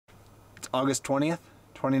August 20th,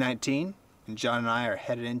 2019, and John and I are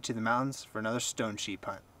headed into the mountains for another stone sheep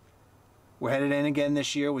hunt. We're headed in again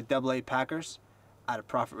this year with AA packers out of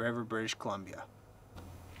Prophet River, British Columbia.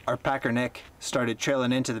 Our packer Nick started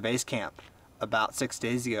trailing into the base camp about 6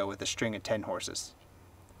 days ago with a string of 10 horses.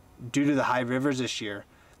 Due to the high rivers this year,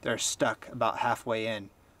 they're stuck about halfway in,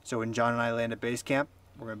 so when John and I land at base camp,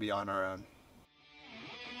 we're going to be on our own.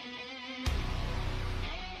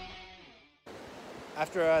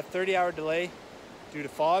 After a 30-hour delay due to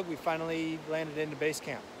fog, we finally landed into base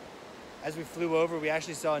camp. As we flew over, we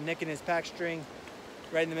actually saw Nick and his pack string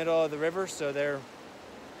right in the middle of the river, so they're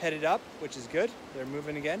headed up, which is good. They're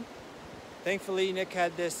moving again. Thankfully, Nick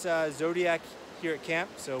had this Zodiac here at camp,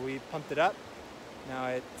 so we pumped it up. Now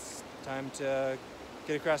it's time to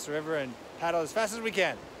get across the river and paddle as fast as we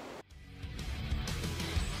can.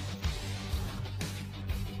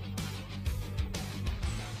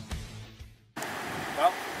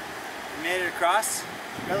 Well, we made it across,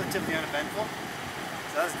 relatively uneventful,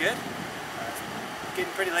 so that was good. It's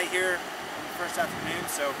getting pretty late here in the first afternoon,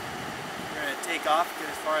 so we're going to take off, get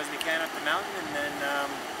as far as we can up the mountain, and then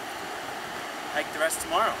hike the rest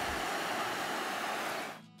tomorrow.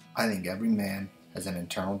 I think every man has an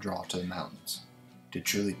internal draw to the mountains, to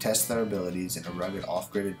truly test their abilities in a rugged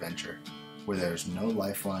off-grid adventure where there is no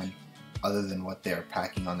lifeline other than what they are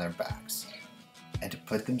packing on their backs, and to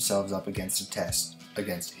put themselves up against a test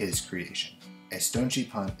against his creation. A stone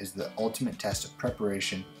sheep hunt is the ultimate test of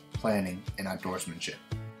preparation, planning, and outdoorsmanship.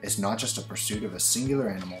 It's not just a pursuit of a singular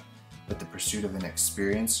animal, but the pursuit of an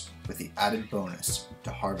experience with the added bonus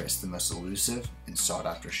to harvest the most elusive and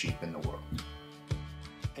sought-after sheep in the world.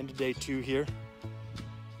 End of day 2 here.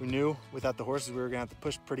 We knew without the horses we were going to have to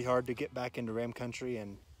push pretty hard to get back into ram country,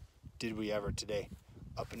 and did we ever today.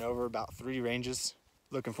 Up and over about 3 ranges.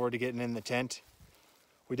 Looking forward to getting in the tent.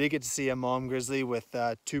 We did get to see a mom grizzly with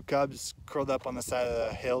 2 cubs curled up on the side of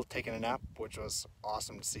the hill taking a nap, which was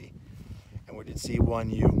awesome to see. And we did see 1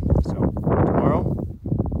 ewe. So tomorrow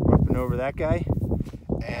we're up and over that guy,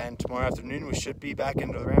 and tomorrow afternoon we should be back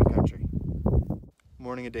into the ram country.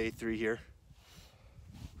 Morning of day 3 here.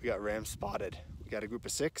 We got rams spotted. We got a group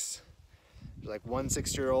of 6. There's like 1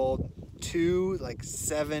 6-year-old, 2 like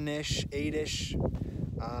 7-ish, 8-ish,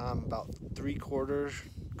 about 3/4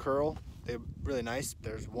 curl. They're really nice.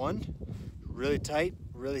 There's 1 really tight,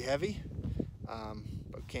 really heavy,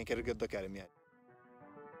 but can't get a good look at him yet.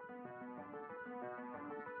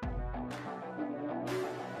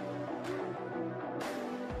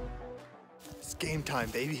 It's game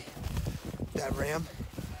time, baby. That ram,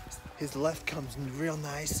 his left comes real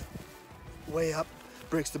nice, way up,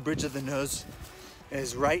 breaks the bridge of the nose, and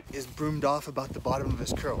his right is broomed off about the bottom of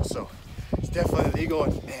his curl. So it's definitely legal,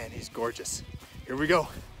 and man, he's gorgeous. Here we go.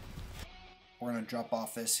 We're going to drop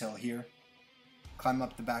off this hill here, climb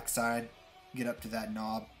up the backside, get up to that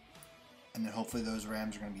knob, and then hopefully those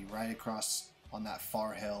rams are going to be right across on that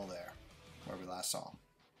far hill there where we last saw them.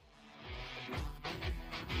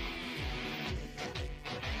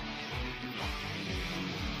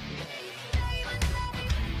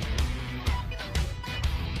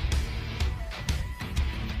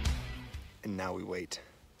 And now we wait.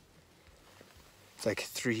 It's like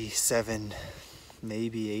 3, 7,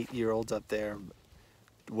 maybe 8-year-olds up there,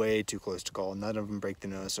 way too close to call. None of them break the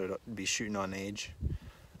nose, so it'd be shooting on age.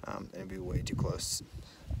 It'd be way too close.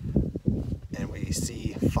 And we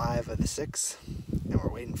see 5 of the 6, and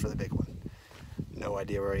we're waiting for the big one. No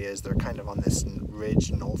idea where he is. They're kind of on this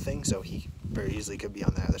ridge knoll thing, so he very easily could be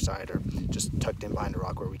on the other side or just tucked in behind a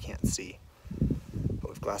rock where we can't see. But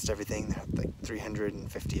we've glassed everything. They're like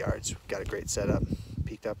 350 yards. We've got a great setup.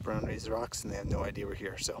 Peeked up around these rocks, and they have no idea we're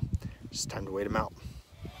here, so it's time to wait them out.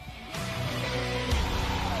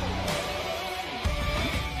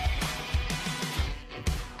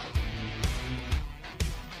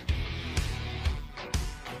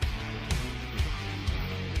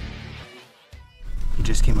 He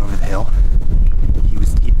just came over the hill.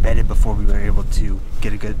 He bedded before we were able to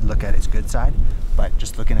get a good look at his good side, but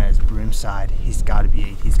just looking at his broom side, he's got to be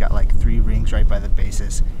 8. He's got like 3 rings right by the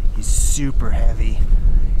bases. He's super heavy.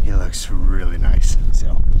 He looks really nice.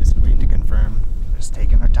 So just waiting to confirm. Just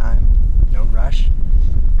taking our time. No rush.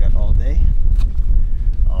 Got all day.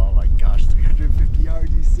 Oh my gosh, 350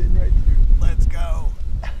 yards. He's sitting right here. Let's go.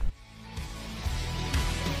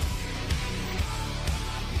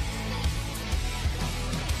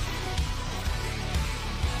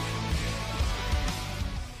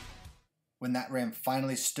 When that ram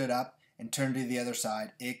finally stood up and turned to the other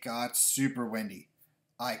side, it got super windy.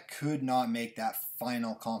 I could not make that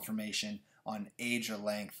final confirmation on age or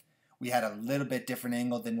length. We had a little bit different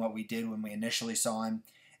angle than what we did when we initially saw him,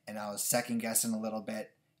 and I was second guessing a little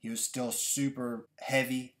bit. He was still super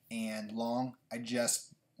heavy and long. I just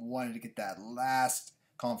wanted to get that last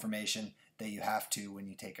confirmation that you have to when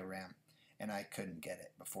you take a ram, and I couldn't get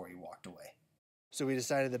it before he walked away. So we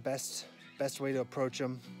decided the best way to approach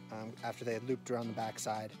them after they had looped around the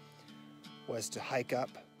backside was to hike up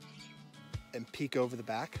and peek over the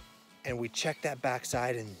back. And we checked that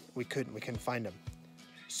backside and we couldn't find them.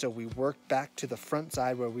 So we worked back to the front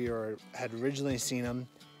side where we had originally seen them,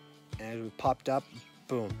 and as we popped up,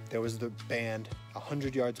 boom, there was the band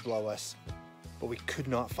 100 yards below us, but we could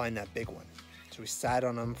not find that big one. So we sat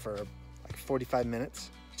on them for like 45 minutes,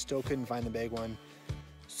 still couldn't find the big one.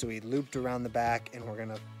 So we looped around the back and we're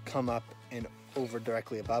gonna come up and over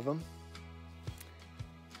directly above them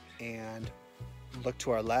and look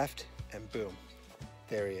to our left, and boom,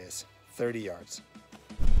 there he is, 30 yards.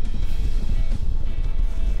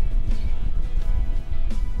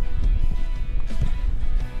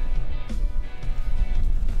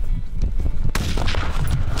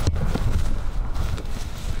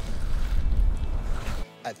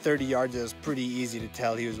 At 30 yards, it was pretty easy to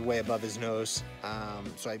tell he was way above his nose.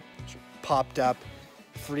 So I popped up,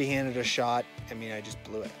 free-handed a shot. I mean, I just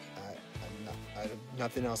blew it. I have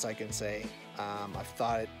nothing else I can say. I've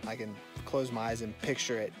thought it, I can close my eyes and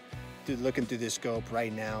picture it looking through the scope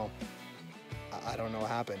right now. I don't know what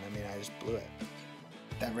happened. I mean, I just blew it.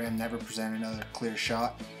 That ram never presented another clear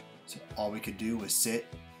shot, so all we could do was sit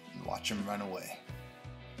and watch him run away.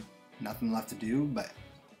 Nothing left to do but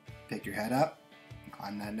pick your head up and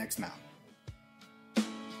climb that next mountain.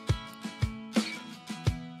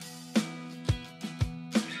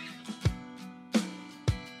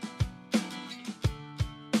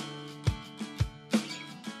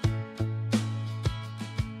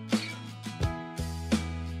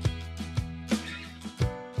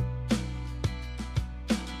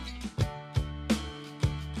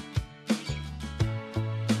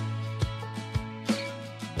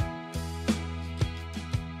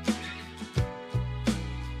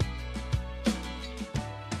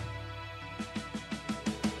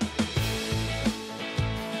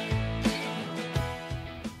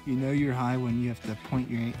 You know you're high when you have to point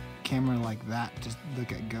your camera like that to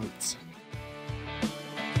look at goats.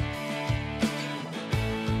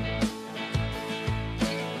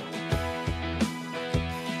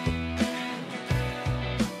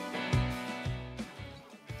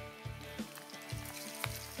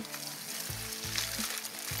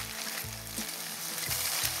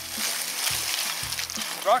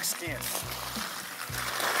 Rock skin.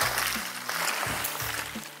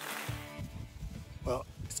 Well,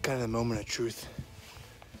 it's kind of the moment of truth.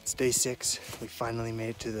 It's day 6. We finally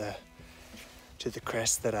made it to the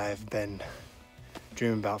crest that I've been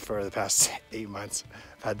dreaming about for the past 8 months.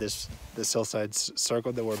 I've had this hillside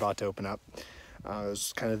circle that we're about to open up. It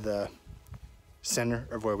was kind of the center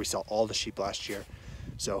of where we saw all the sheep last year.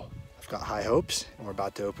 So I've got high hopes, and we're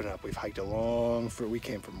about to open up. We've hiked we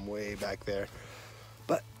came from way back there,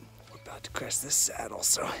 but we're about to crest this saddle,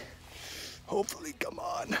 so hopefully, come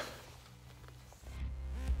on.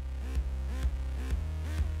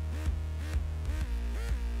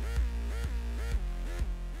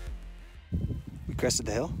 We crested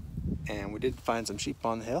the hill, and we did find some sheep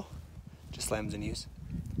on the hill, just lambs and ewes.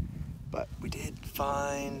 But we did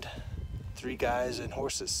find 3 guys and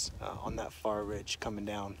horses on that far ridge coming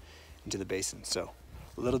down into the basin. So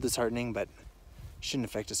a little disheartening, but shouldn't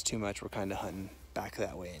affect us too much. We're kind of hunting back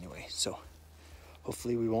that way anyway. So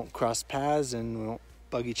hopefully we won't cross paths and we won't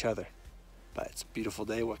bug each other. But it's a beautiful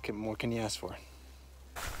day. What more can you ask for?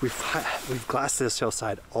 We've glassed this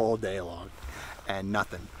hillside all day long and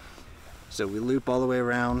nothing. So we loop all the way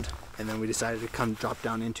around, and then we decided to come drop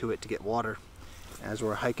down into it to get water. As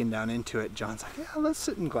we're hiking down into it, John's like, yeah, let's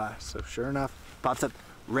sit in glass. So sure enough, pops up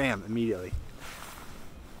ram immediately.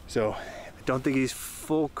 So I don't think he's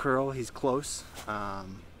full curl, he's close,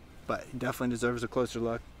 but he definitely deserves a closer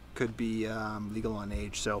look. Could be legal on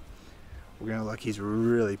age, so we're gonna look. He's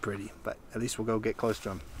really pretty, but at least we'll go get close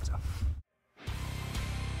to him. So.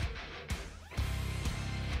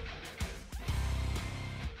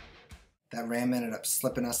 That ram ended up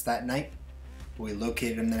slipping us that night, but we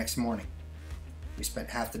located him the next morning. We spent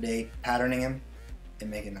half the day patterning him and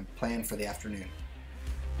making a plan for the afternoon.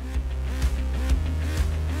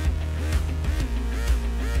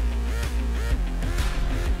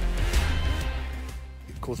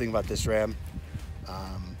 The cool thing about this ram,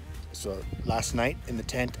 so last night in the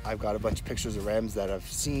tent, I've got a bunch of pictures of rams that I've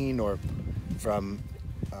seen or from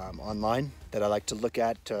online that I like to look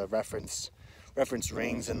at to reference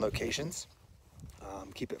rings and locations,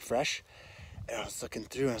 keep it fresh. And I was looking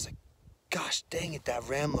through and I was like, gosh dang it, that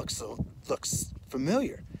ram looks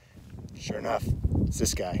familiar. Sure enough, It's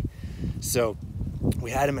this guy. So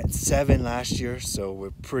we had him at 7 last year, so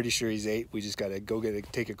we're pretty sure he's 8. We just gotta go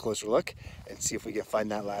take a closer look and see if we can find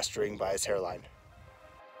that last ring by his hairline.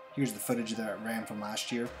 Here's the footage of that ram from last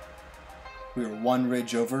year. We were 1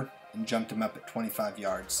 ridge over and jumped him up at 25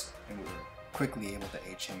 yards, and we were quickly able to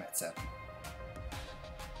H him at 7.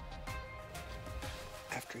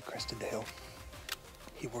 After he crested the hill,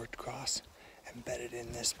 he worked across and bedded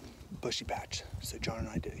in this bushy patch. So John and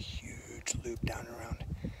I did a huge loop down and around.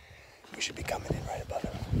 We should be coming in right above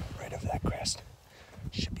him, right over that crest.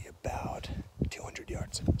 Should be about 200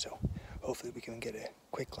 yards. So hopefully we can get a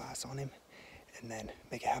quick glass on him and then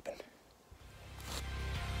make it happen.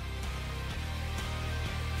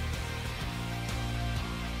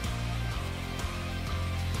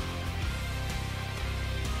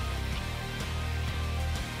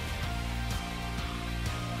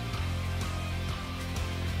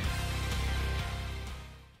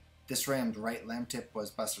 This ram's right lamb tip was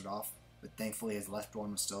busted off, but thankfully his left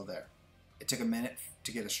one was still there. It took a minute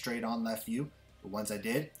to get a straight on left view, but once I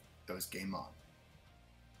did, it was game on.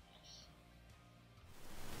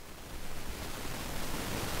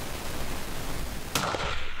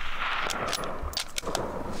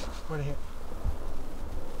 What a hit.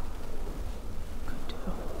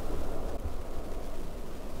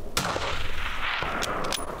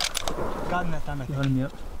 Got him that time, I think. Got him,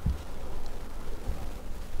 yep.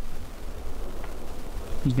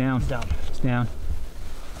 He's down. He's down. He's down.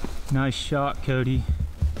 Nice shot, Cody.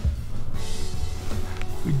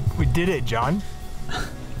 We did it, John.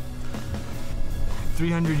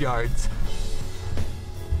 300 yards.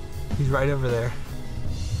 He's right over there.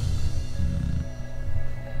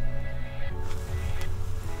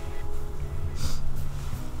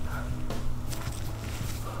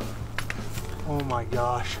 Oh my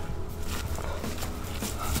gosh.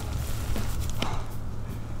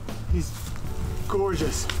 He's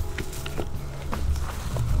gorgeous.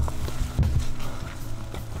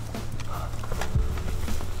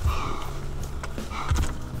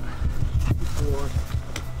 Lord.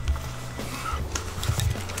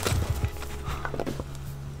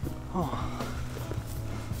 Oh.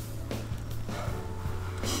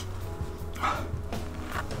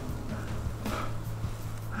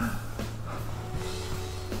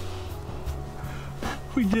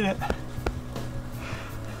 We did it.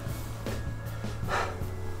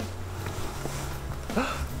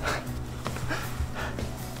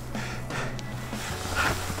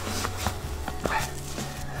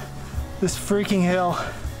 This freaking hill.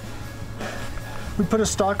 We put a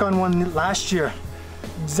stock on one last year.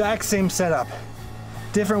 Exact same setup.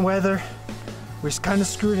 Different weather. We just kind of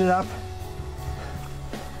screwed it up.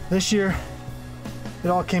 This year, it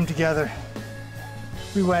all came together.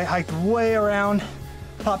 We hiked way around,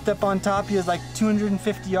 popped up on top. He was like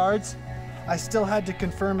 250 yards. I still had to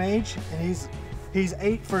confirm age, and he's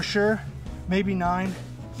 8 for sure, maybe 9.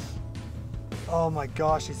 Oh my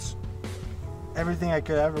gosh, it's everything I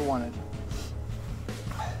could ever wanted.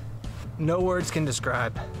 No words can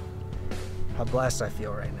describe how blessed I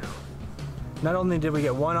feel right now. Not only did we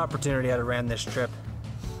get one opportunity out of ram this trip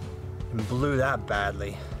and blew that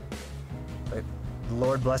badly, but the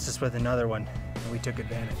Lord blessed us with another one and we took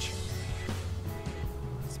advantage.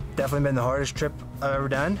 It's definitely been the hardest trip I've ever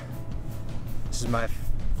done. This is my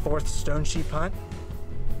 4th stone sheep hunt,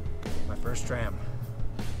 my first ram.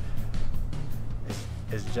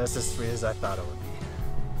 It's just as sweet as I thought it would be.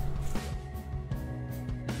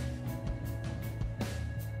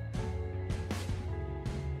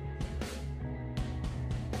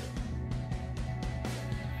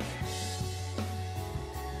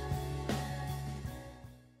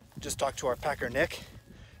 Just talked to our packer Nick.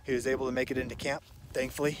 He was able to make it into camp,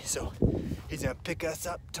 thankfully, so he's gonna pick us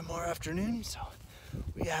up tomorrow afternoon. So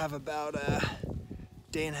we have about a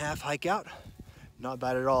day and a half hike out. Not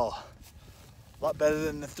bad at all. A lot better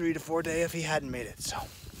than the 3 to 4 day if he hadn't made it, so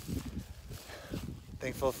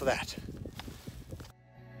thankful for that.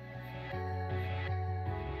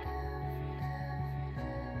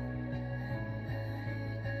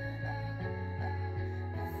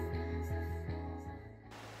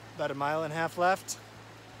 About a mile and a half left.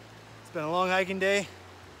 It's been a long hiking day,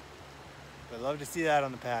 but I'd love to see that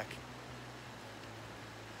on the pack.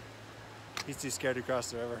 He's too scared to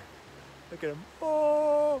cross the river. Look at him.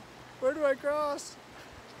 Oh, where do I cross?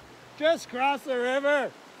 Just cross the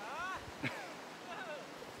river.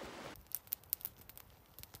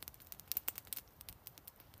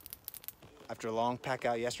 After a long pack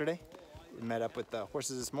out yesterday, we met up with the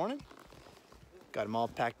horses this morning, got them all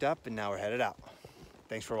packed up, and now we're headed out.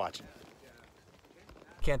 Thanks for watching.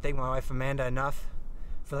 Can't thank my wife Amanda enough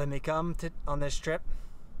for letting me come on this trip.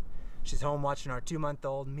 She's home watching our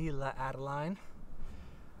 2-month-old Mila Adeline.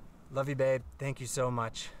 Love you, babe. Thank you so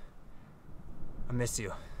much. I miss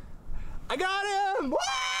you. I got him! Woo!